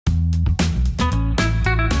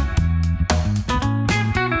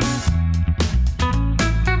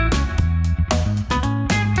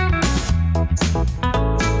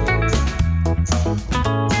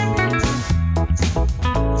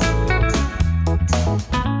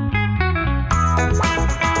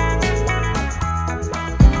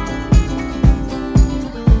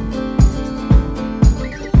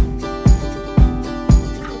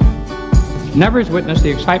never has witnessed the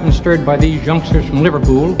excitement stirred by these youngsters from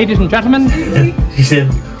Liverpool. Ladies and gentlemen. He said,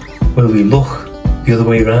 well, we look the other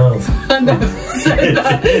way around. I never said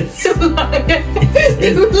that.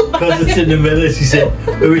 Because it's in the middle, she said,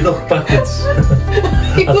 well, we look backwards.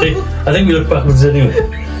 I think we look backwards anyway.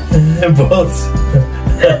 But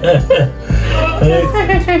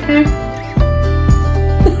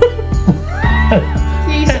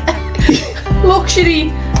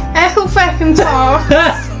luxury echo fucking talk.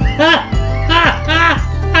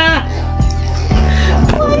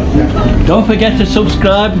 Don't forget to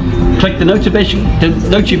subscribe, click the notification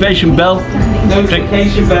bell.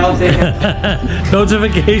 Notification bell.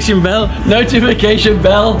 Notification bell.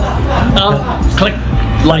 And click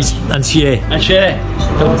like and share.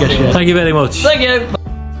 Don't forget share. Thank you very much. Thank you.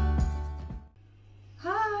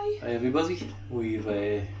 Hi. Hi everybody. We've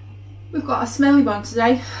got a smelly one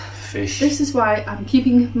today. fish. This is why I'm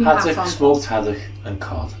keeping my hat Haddock, on. smoked haddock and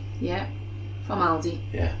cod. Yeah, from Aldi.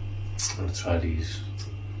 Yeah, I'm gonna try these.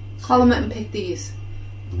 Colin went and picked these.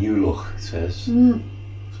 New look, it says. So I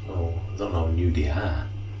don't know how new they are.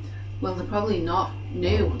 Well, they're probably not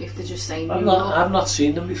new if they're just saying new I've look. not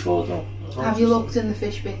seen them before though. Have you looked in the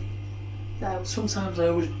fish bin? No. Sometimes I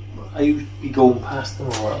used to be going past them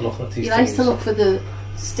or looking at these You like things. to look for the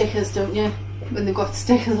stickers, don't you? When they've got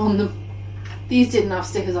stickers on them. These didn't have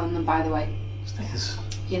stickers on them, by the way. Stickers?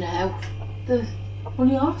 You know, the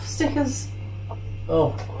only off stickers.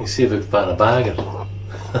 Oh, you see if I can find a bargain.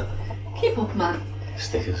 Keep up, man.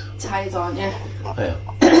 Stickers. Tired, aren't you? Oh yeah.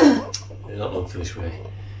 They're not looking this way.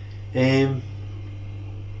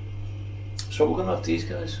 So we're gonna have these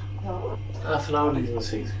guys. No. Half an hour they're gonna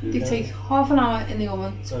take to cook. They take half an hour in the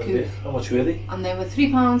oven to cook. How much were they? And they were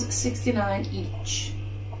 £3.69 each.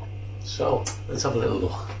 So let's have a little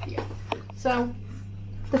look. Yeah. So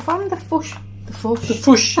they're from the fush. The fush. The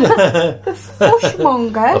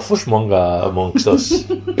fushmonger. A fushmonger amongst us.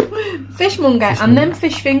 Fishmonger, and them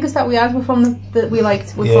fish fingers that we had were from from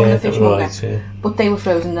the fishmonger, right, yeah. But they were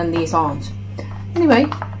frozen and these aren't. Anyway,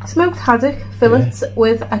 smoked haddock fillets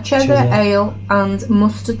with a cheddar ale and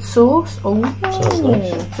mustard sauce. Oh, sounds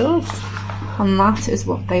nice. It does. And that is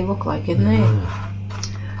what they look like in there.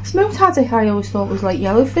 Smoked haddock I always thought was like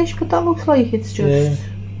yellowfish, but that looks like it's just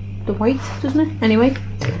the white, doesn't it? Anyway,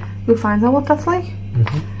 we'll find out what that's like.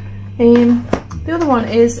 The other one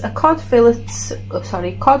is a cod fillets.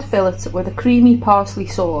 Cod fillets with a creamy parsley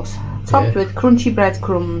sauce, topped with crunchy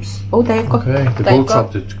breadcrumbs. Oh, they've got. Okay, they're both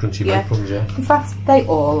topped with crunchy breadcrumbs. Yeah. In fact, they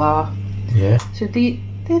all are. Yeah. So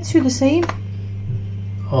they're two the same.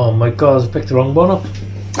 Oh my God! I picked the wrong one up.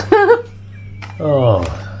 Oh,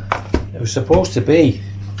 it was supposed to be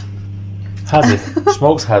haddock,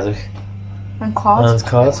 smoked haddock, and cod.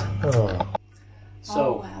 Oh.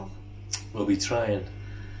 So we'll be trying.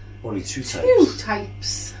 Only two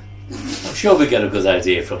types. I'm sure we get a good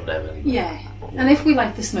idea from them anyway. Yeah. And if we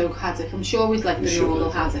like the smoked haddock, I'm sure we'd like the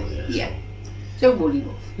normal haddock. Yeah. Don't worry,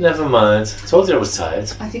 love. Never mind. Told you I was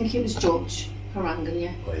tired. I think it was George haranguing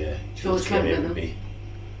you. Oh yeah. George came in with with me.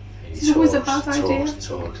 It's always a bad idea.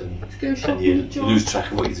 Talks and you lose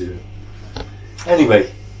track of what you do. Anyway,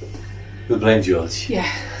 we'll blame George. Yeah.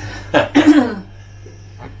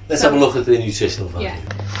 Let's have a look at the nutritional value. Yeah.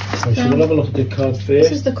 So we'll have a look at the cod first.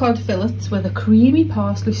 This is the cod fillets with a creamy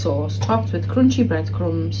parsley sauce topped with crunchy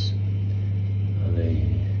breadcrumbs. And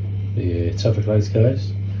the traffic lights,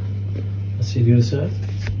 guys. Let's see the other side.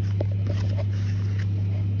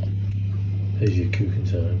 There's your cooking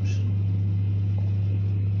times.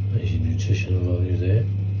 There's your nutritional value there.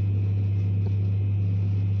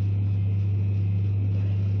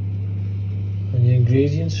 And your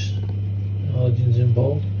ingredients. Allergens in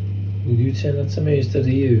bold. Will you turn that to me instead of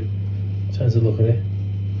you? Trying to look at it.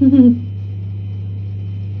 To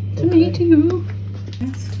me, to you.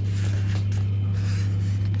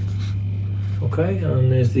 Okay, and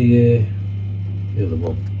there's the other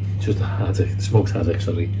one. Just the haddock, the smoked haddock,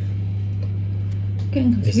 sorry.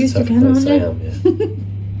 Getting confused again, aren't you? I am, yeah.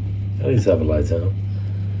 I need to have a light down.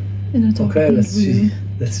 Okay, let's see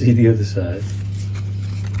the other side.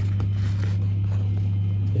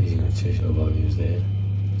 There's your nutritional values there.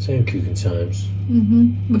 Same cooking times.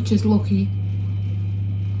 Which is lucky.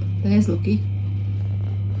 There's lucky.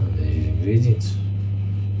 And there's your ingredients.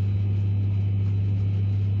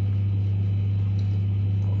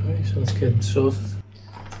 Okay, so let's get it sorted.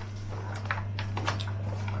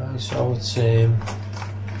 Okay, so it's sorry,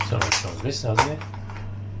 it sounds missing, hasn't it?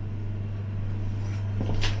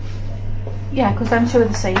 Yeah, because them two are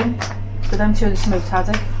the same. But them two are the smoked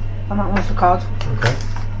haddock, and that one's the cod. Okay.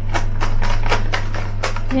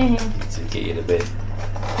 Yeah. To get you in a bit.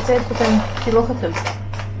 I did, but then if you look at them,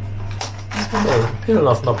 Yeah, peeling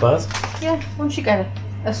off not bad. Yeah, once you get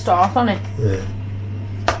a start on it. Yeah.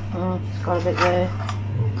 Oh, it's got a bit there.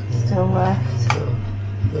 Okay. Still left. A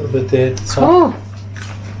little bit there at the top. Oh!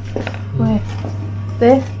 Where?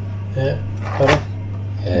 There? Yeah, got it.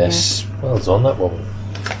 Yes, yeah. Well done that woman.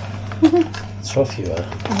 Tough you are.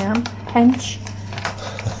 Yeah, hench.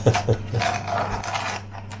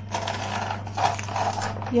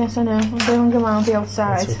 Yes, I know. I'm going around the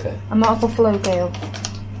outside. That's okay. I'm not a buffalo girl.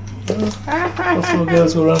 Buffalo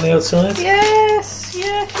girls go around the outside? Yes,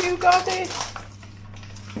 yes, you got it.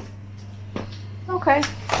 Okay.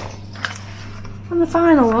 And the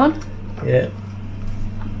final one. Yeah.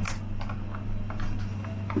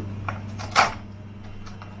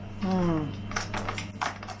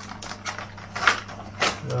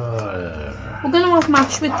 We're going to have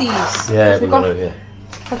mash with these. Yeah, we're going to, yeah.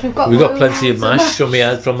 We've got plenty of mash from we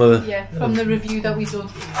had from the from the review that we done.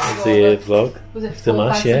 The vlog. Was it the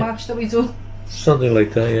mash? Yeah. Mash that we done? Something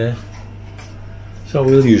like that, yeah. So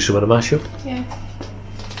we'll use some of the mash up. Yeah.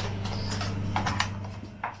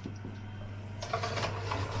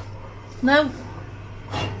 No.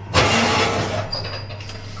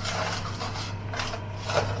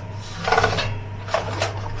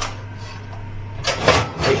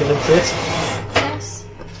 Making them fit? Yes.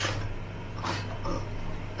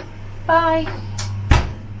 Bye.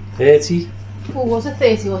 30? Or was it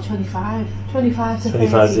 30 or 25? 25 to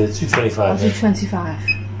 25 30. to 25. I'll do 25.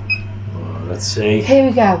 Oh, let's see. Here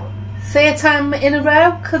we go. Third time in a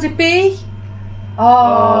row, could it be?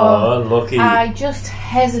 Oh, unlucky. I just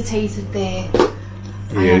hesitated there.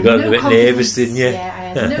 You got a bit nervous, didn't you? Yeah,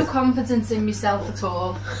 I had no confidence in myself at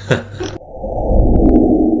all.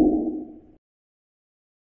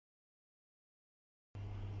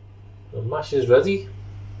 The mash is ready.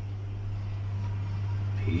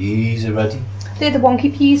 Peas are ready. They're the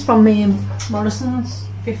wonky peas from Morrison's,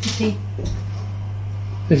 50p.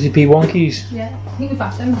 50p wonkies. Yeah, I think we've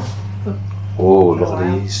had them. Oh, look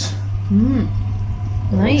at these. Mmm.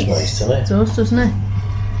 Nice. Looks nice, doesn't it? It does, doesn't it?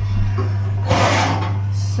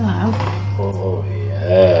 So. Oh,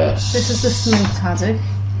 yes. This is the smoked haddock.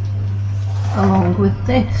 Along with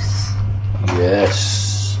this.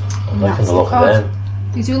 Yes. I'm liking the the look of cod. them.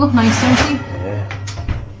 These do look nice, don't they? Yeah.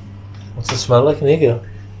 What's it smell like in here, girl?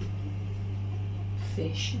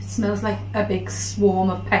 Fish. It smells like a big swarm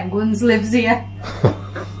of penguins lives here.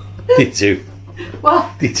 They do.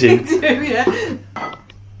 What? They do. They do, yeah.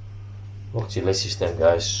 Look delicious then,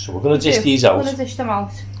 guys. So we're going to dish these out. We're going to dish them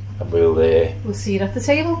out. And we'll see you at the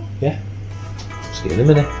table. Yeah. See you in a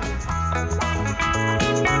minute.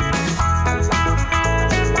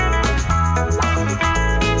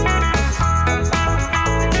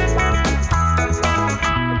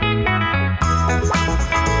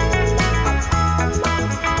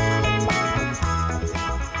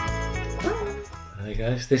 Hi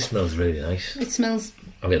guys, this smells really nice. It smells.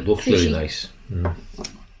 I mean, it looks fishy. really nice.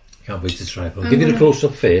 Can't wait to try it. I'll give you the close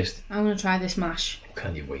up first. I'm going to try this mash.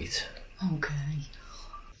 Can you wait? Okay.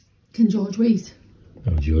 Can George wait?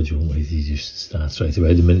 No, George won't wait. He just starts right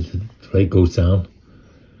away. The minute the plate goes down.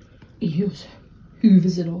 He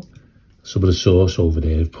hoovers it up. Some of the sauce over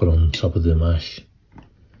there put on top of the mash.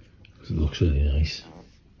 It looks really nice.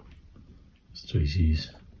 It's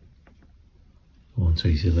Tracy's. Go on,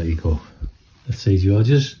 Tracy, let you go. Let's say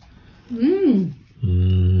George's. Mmm.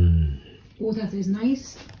 Mmm. Oh, that is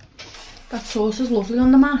nice. That sauce is lovely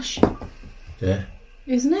on the mash. Yeah.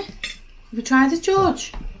 Isn't it? Have you tried it,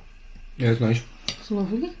 George? Yeah, it's nice. It's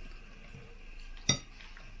lovely.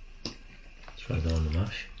 Try that on the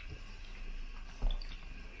mash.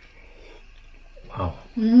 Wow.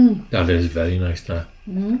 That is very nice, that.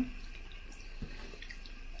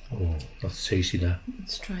 Oh, that's tasty, that.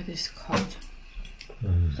 Let's try this cod.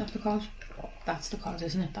 Is that the cod? That's the cod,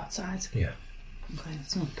 isn't it? That side? Yeah. Okay,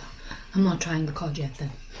 it's not that. I'm not trying the cod yet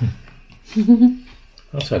then.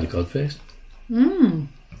 I'll try the cod first.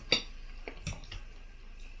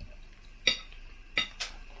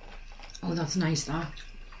 Oh, that's nice, that.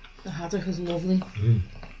 The haddock is lovely.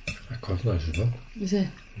 That cod's nice as well. Is it?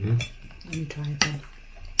 Let me try it then.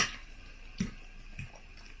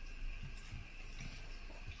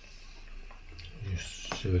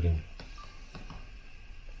 Just see if I can.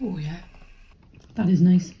 Oh yeah. That is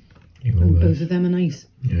nice. Both of them are nice.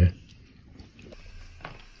 Yeah.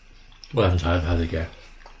 Well, I haven't tried haddock yet.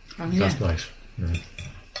 That's nice. Yeah.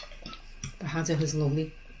 The haddock is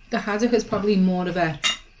lovely. The haddock is probably more of a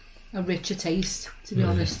richer taste, to be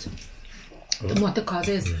honest, than what the cod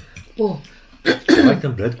is. But I like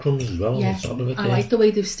them breadcrumbs as well. yeah, On top of it I like the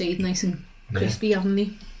way they've stayed nice and crispy, haven't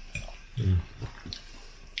they?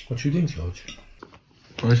 What do you think, George?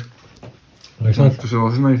 Nice. Nice, The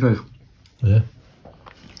sauce is nice, like. Yeah.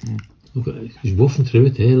 Look at it, he's woofing through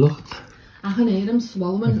it there, look. I can hear him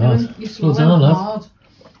swallowing. You Slow swallow down, lad. hard.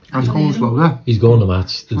 I'm going slower. He's going to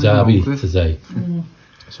match the derby Chris. today.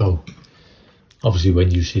 So, obviously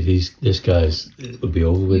when you see this guy's, it will be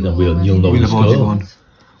over with and you'll know We'll the have already score. won.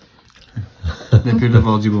 Maybe we'll have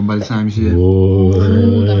already won by the time you see it.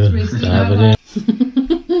 Whoa, that's risky, diving that.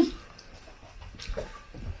 in.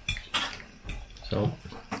 So,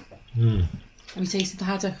 Have you tasted the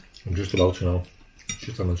haddock? I'm just about to know.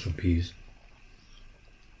 Just having some peas.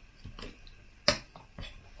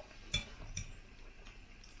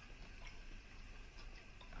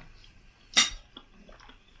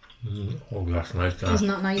 Oh, that's nice. That. Isn't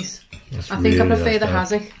that nice? That's I think I really prefer nice, the that.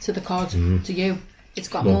 haddock to the cod to you. It's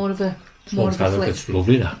got Well, more of a It's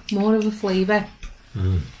lovely, that. more of a flavour.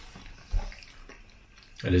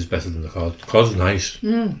 It is better than the cod. The cod's nice.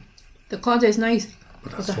 The cod is nice,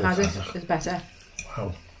 but that's the so haddock haddock. is better.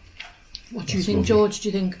 Wow. What do you That's think, lovely. George? Do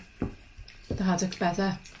you think the haddock's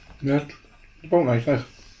better? Yeah, it's about nice, like.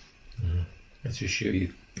 Let's just show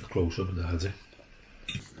you a close up of the haddock.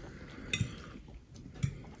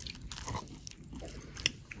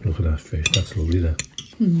 Look at that fish, that's lovely there.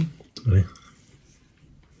 Right.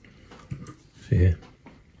 See here.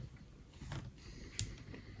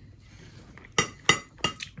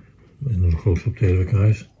 There's another close up there of it,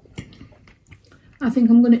 guys. I think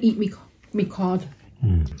I'm going to eat me cod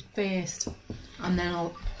first, and then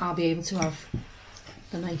I'll be able to have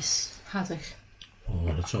the nice haddock. Oh,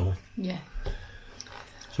 that's all. Yeah,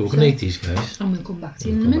 So we're going to eat these, guys. and we'll come back to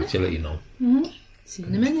you We'll in a come back minute. to you, let you know. See you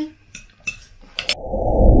in a minute.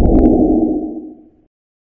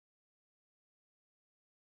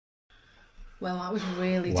 Well, that was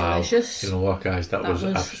really Wow. delicious. You know what, guys? That was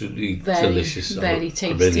was absolutely very, delicious. very I really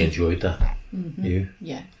tasty. enjoyed that. You?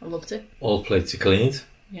 Yeah, I loved it. All plates are cleaned.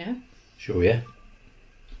 Yeah. Sure, yeah.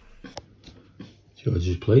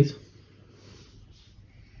 George's plate.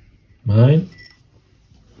 Mine.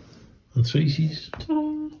 And Tracy's.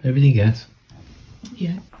 Everything gets.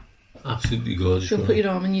 Yeah. Absolutely gorgeous. She'll put your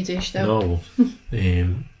arm in your dish though.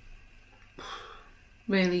 No.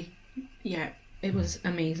 Really, yeah, it was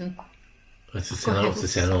amazing. It's a 10 out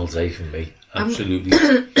of 10 all day for me. Absolutely.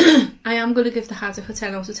 I am going to give the haddock a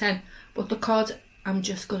 10 out of 10, but the cod, I'm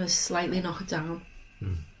just going to slightly knock it down.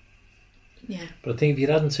 Yeah. But I think if you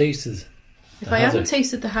hadn't tasted If I hadn't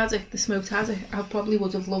tasted the haddock, the smoked haddock, I probably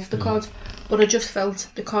would have loved the cod, but I just felt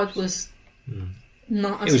the cod was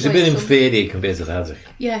not as it was a bit flavorsome. inferior compared to the haddock.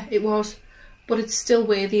 Yeah, it was, but it's still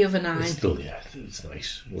worthy of a 9. It's still, yeah, it's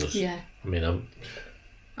nice. It was. Yeah. I mean,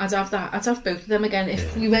 I'd have that. I'd have both of them again.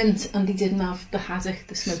 If we went and they didn't have the haddock,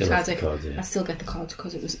 the smoked Still have the haddock, cod, yeah. I'd still get the cod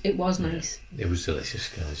because it was nice. it was delicious,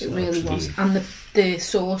 guys. It really Absolutely. was. And the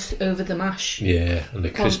sauce over the mash, Yeah, and the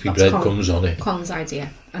crispy that's bread Colin. comes on it. Colin's idea,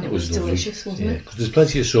 and it was lovely. delicious, wasn't Yeah, it? because there's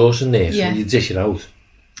plenty of sauce in there, so Yeah. when you dish it out,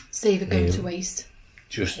 Save it going to waste.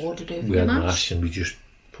 just Poured it over we the had mash. mash and we just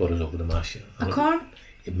put it over the mash. I And can't.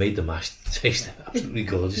 it made the mash taste absolutely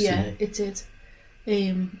gorgeous, Yeah, didn't it? it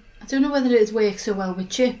did. I don't know whether it works so well with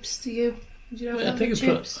chips. Do you? Would you have I that think, with it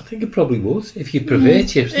chips? I think it probably would. If you prefer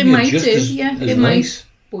chips, It they're might just do. as, Yeah, as it nice. might.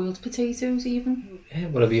 Boiled potatoes, even. Yeah,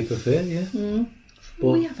 whatever you prefer, yeah. But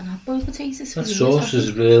We haven't had boiled potatoes. that for years, sauce have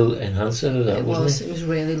is we? a real enhancer of that, It wasn't was. it? It was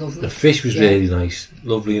really lovely. The fish was Yeah. really nice,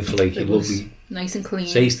 lovely and flaky, It was lovely, nice and clean.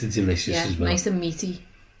 tasted delicious Yeah, as well. nice and meaty.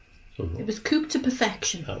 So, It was cooked to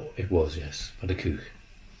perfection. oh, it was, yes, for the cook.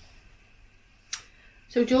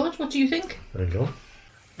 So, George, what do you think? There you go.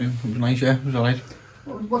 Yeah, it was nice, yeah, it was alright.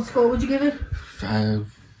 What score would you give it?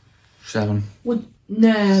 7.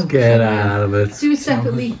 No. Get out of it. Do it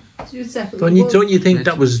separately. Don't you think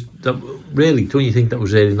that was really? Don't you think that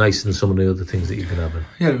was really nice than some of the other things that you've been having?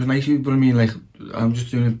 Yeah, it was nice, but I mean, like, I'm just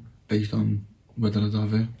doing it based on whether I'd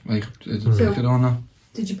have it. Like, it's a So- it or not.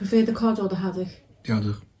 Did you prefer the cod or the haddock? The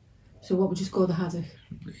other So what would you score the haddock?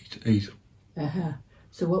 8,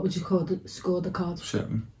 So what would you score the cod?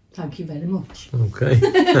 7. Thank you very much. Okay.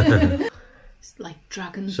 It's like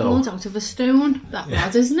dragging So- blood out of a stone. That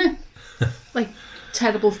lad, isn't it? Like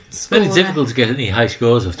terrible It's very scorer. difficult to get any high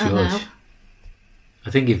scores off I George. know.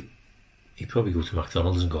 I think if he'd probably go to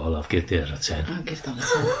McDonald's and go, I'll get there at 10. I'll give that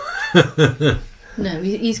a 10. No,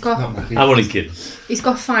 he's got I'm only kidding. he's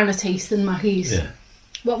got finer taste than Mackie's. Yeah.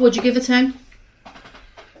 What would you give a 10?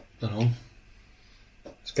 don't know.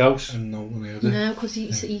 Scouts. I don't know when I had it. No, because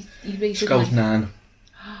he rated Scout my, 9.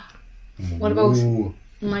 What about Ooh.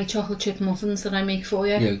 my chocolate chip muffins that I make for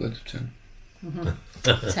you? Yeah, good 10.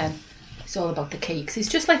 10. It's all about the cakes. He's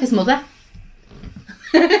just like his mother.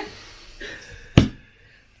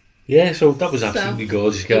 Yeah, so that was absolutely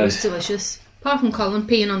gorgeous, It was guys. delicious. Apart from Colin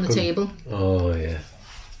peeing on the table. Oh, yeah.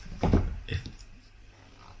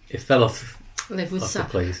 it fell off. I live with Off the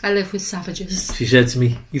plate. I live with savages. She said to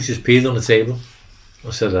me, "You've just peed on the table."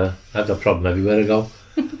 I said, "I have that problem everywhere I go."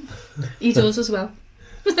 He does as well.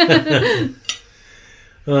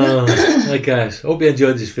 Right guys, hope you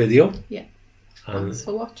enjoyed this video. Yeah. And Thanks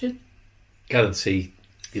for watching. guarantee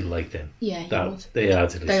you'll like them. Yeah, you That would. they are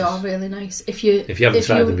delicious. They are really nice. If you haven't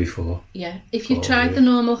tried them before. Yeah. If you Oh, tried yeah. the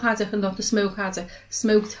normal haddock and not the smoked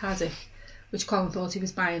haddock, which Colin thought he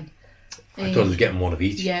was buying. I thought I was getting one of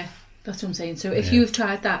each. Yeah, that's what I'm saying. So if you've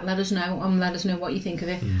tried that, let us know and let us know what you think of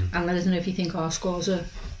it, and let us know if you think our scores are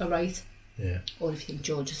right, Yeah. or if you think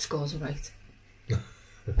George's scores are right.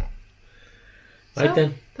 Right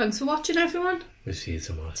then. Thanks for watching, everyone. We'll see you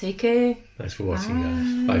tomorrow. Take care. Thanks for watching,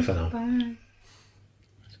 guys. Bye for now. Bye.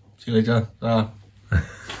 See you later.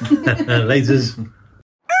 Laters.